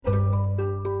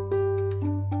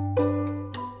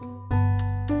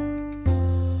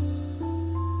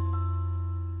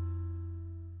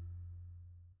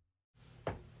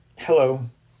Hello,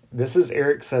 this is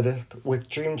Eric Sedith with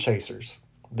Dream Chasers,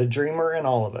 the dreamer in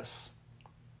all of us.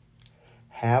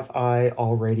 Have I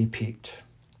already peaked?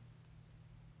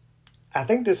 I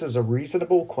think this is a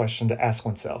reasonable question to ask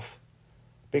oneself,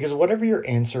 because whatever your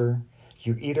answer,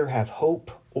 you either have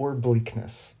hope or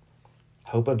bleakness.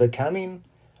 Hope of the coming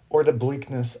or the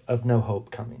bleakness of no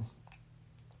hope coming.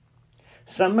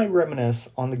 Some may reminisce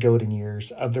on the golden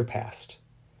years of their past,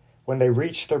 when they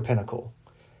reached their pinnacle,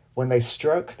 when they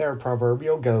struck their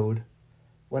proverbial gold,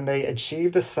 when they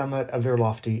achieved the summit of their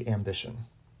lofty ambition.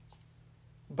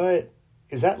 But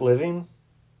is that living?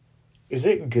 Is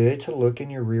it good to look in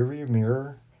your rearview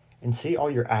mirror and see all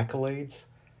your accolades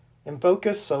and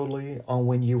focus solely on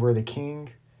when you were the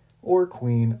king or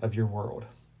queen of your world?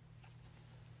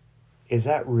 Is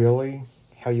that really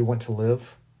how you want to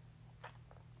live?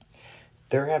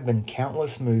 There have been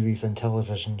countless movies and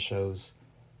television shows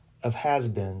of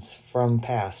has-beens from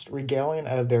past regaling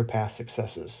of their past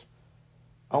successes,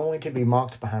 only to be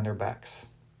mocked behind their backs.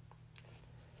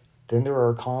 Then there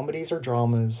are comedies or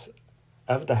dramas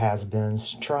of the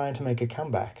has-beens trying to make a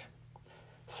comeback.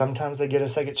 Sometimes they get a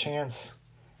second chance,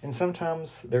 and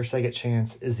sometimes their second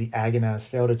chance is the agonized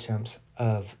failed attempts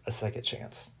of a second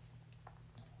chance.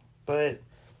 But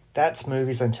that's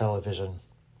movies and television,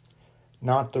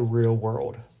 not the real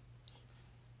world.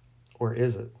 Or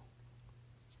is it?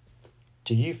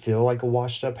 Do you feel like a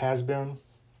washed-up has-been?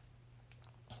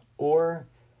 Or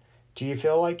do you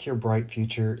feel like your bright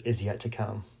future is yet to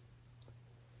come?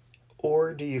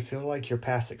 Or do you feel like your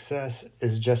past success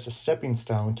is just a stepping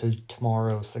stone to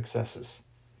tomorrow's successes?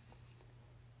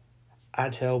 I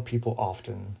tell people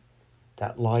often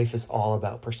that life is all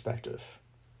about perspective.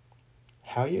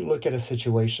 How you look at a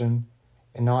situation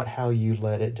and not how you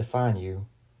let it define you,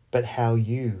 but how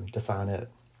you define it.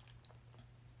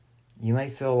 You may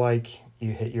feel like you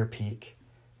hit your peak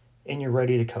and you're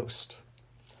ready to coast.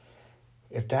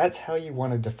 If that's how you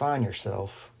want to define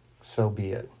yourself, so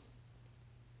be it.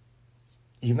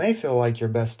 You may feel like your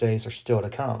best days are still to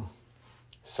come,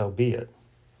 so be it.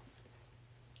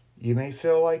 You may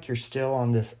feel like you're still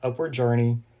on this upward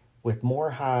journey with more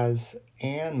highs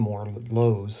and more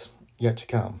lows yet to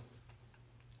come,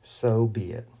 so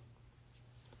be it.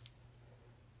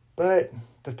 But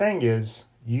the thing is,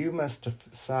 you must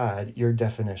decide your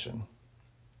definition.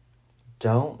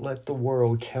 Don't let the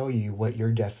world tell you what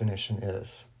your definition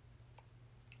is.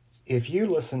 If you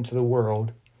listen to the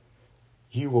world,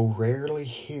 you will rarely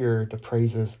hear the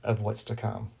praises of what's to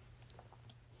come.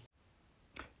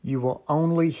 You will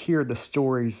only hear the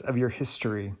stories of your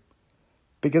history,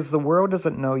 because the world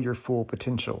doesn't know your full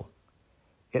potential.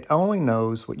 It only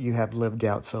knows what you have lived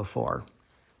out so far.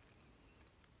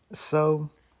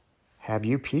 So, have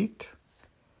you peaked?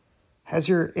 Has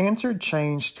your answer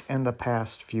changed in the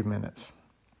past few minutes?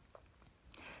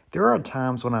 There are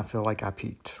times when I feel like I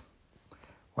peaked.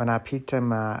 When I peaked in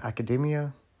my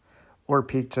academia, or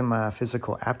peaked in my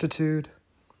physical aptitude,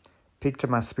 peaked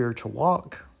in my spiritual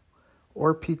walk,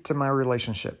 or peaked in my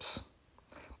relationships.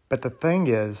 But the thing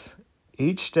is,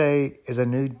 each day is a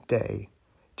new day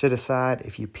to decide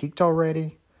if you peaked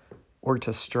already or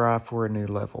to strive for a new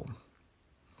level.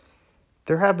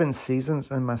 There have been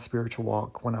seasons in my spiritual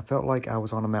walk when I felt like I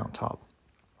was on a mountaintop.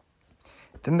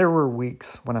 Then there were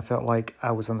weeks when I felt like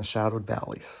I was in the shadowed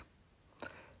valleys.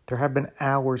 There have been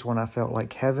hours when I felt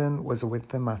like heaven was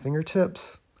within my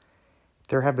fingertips.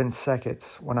 There have been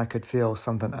seconds when I could feel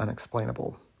something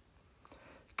unexplainable.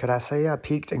 Could I say I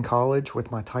peaked in college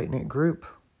with my tight-knit group?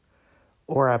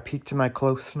 Or I peaked in my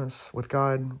closeness with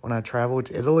God when I traveled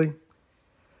to Italy?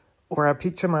 Or I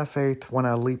peaked in my faith when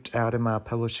I leaped out in my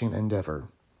publishing endeavor?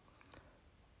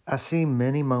 I see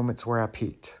many moments where I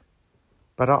peaked,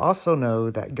 but I also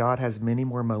know that God has many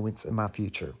more moments in my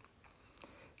future.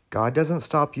 God doesn't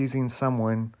stop using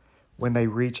someone when they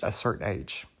reach a certain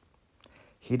age.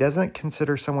 He doesn't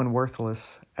consider someone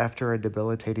worthless after a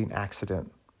debilitating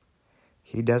accident.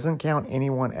 He doesn't count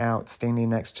anyone out standing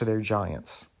next to their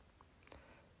giants.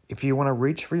 If you want to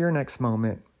reach for your next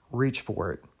moment, reach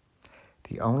for it.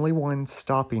 The only one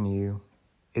stopping you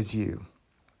is you.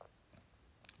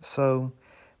 So,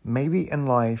 maybe in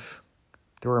life,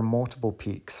 there are multiple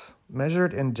peaks,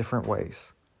 measured in different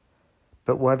ways.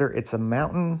 But whether it's a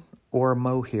mountain or a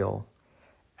molehill,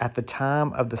 at the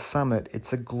time of the summit,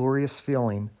 it's a glorious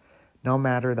feeling, no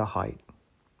matter the height.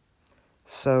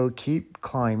 So keep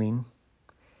climbing,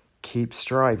 keep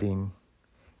striving,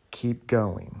 keep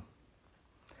going,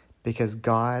 because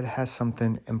God has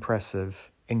something impressive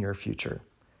in your future.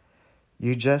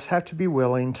 You just have to be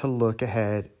willing to look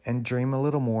ahead and dream a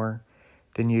little more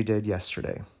than you did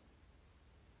yesterday.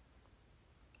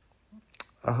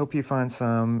 I hope you find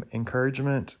some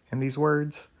encouragement in these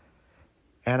words,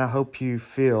 and I hope you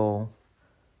feel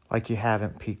like you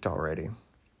haven't peaked already.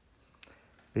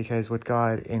 Because with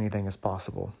God, anything is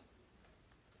possible.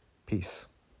 Peace.